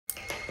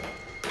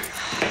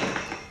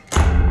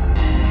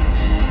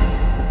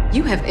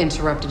You have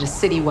interrupted a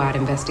citywide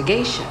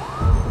investigation.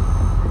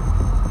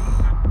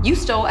 You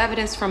stole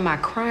evidence from my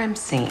crime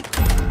scene.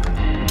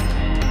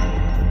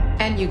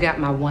 And you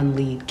got my one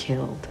lead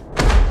killed.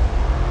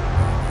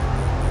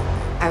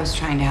 I was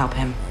trying to help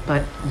him.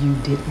 But you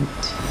didn't.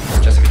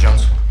 Jessica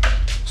Jones,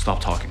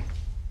 stop talking.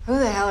 Who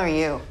the hell are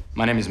you?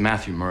 My name is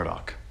Matthew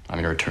Murdoch. I'm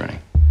your attorney.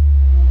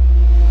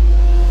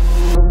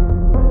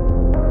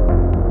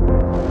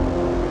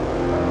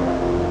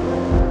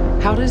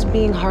 How does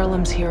being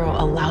Harlem's hero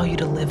allow you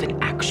to live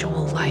an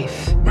actual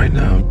life? Right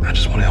now, I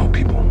just want to help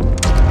people.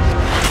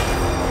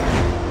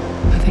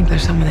 I think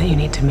there's someone that you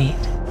need to meet.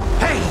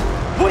 Hey!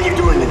 What are you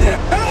doing in there?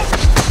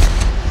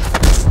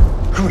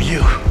 Who are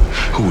you?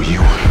 Who are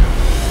you?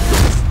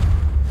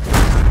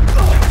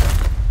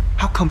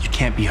 How come you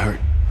can't be hurt?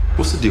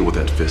 What's the deal with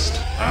that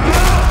fist?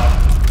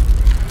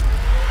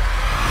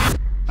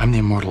 I'm the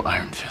immortal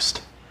Iron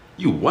Fist.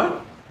 You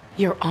what?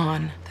 You're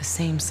on the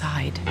same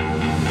side.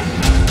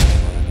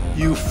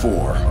 You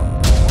four.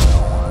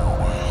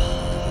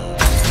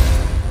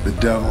 The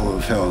devil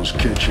of Hell's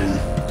Kitchen.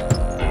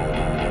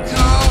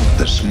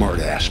 The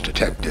smart-ass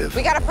detective.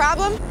 We got a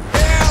problem?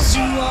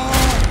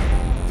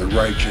 The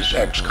righteous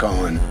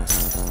ex-con.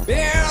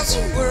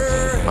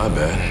 My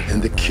bad.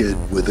 And the kid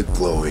with a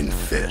glowing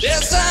fist.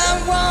 Yes, I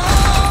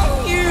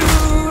want you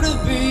to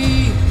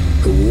be.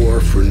 The war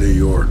for New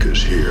York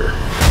is here.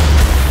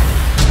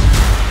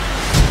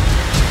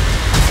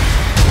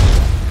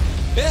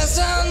 Yes,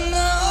 I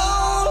know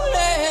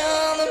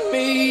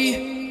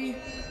me.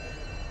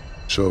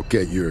 So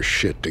get your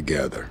shit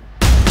together.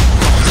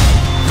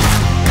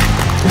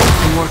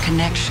 The more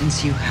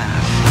connections you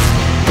have,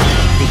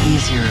 the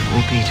easier it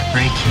will be to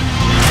break you.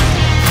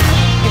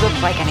 You look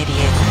like an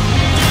idiot.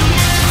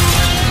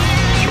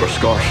 It's your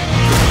scarf.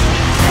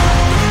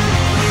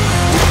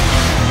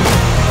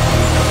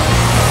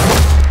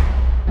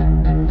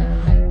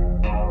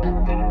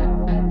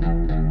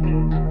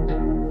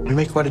 We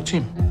make quite a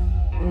team.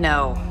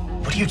 No.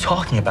 What are you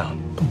talking about?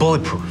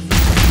 Bulletproof.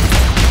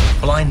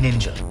 Blind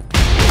ninja.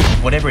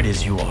 Whatever it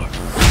is you are.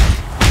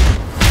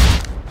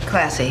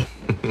 Classy.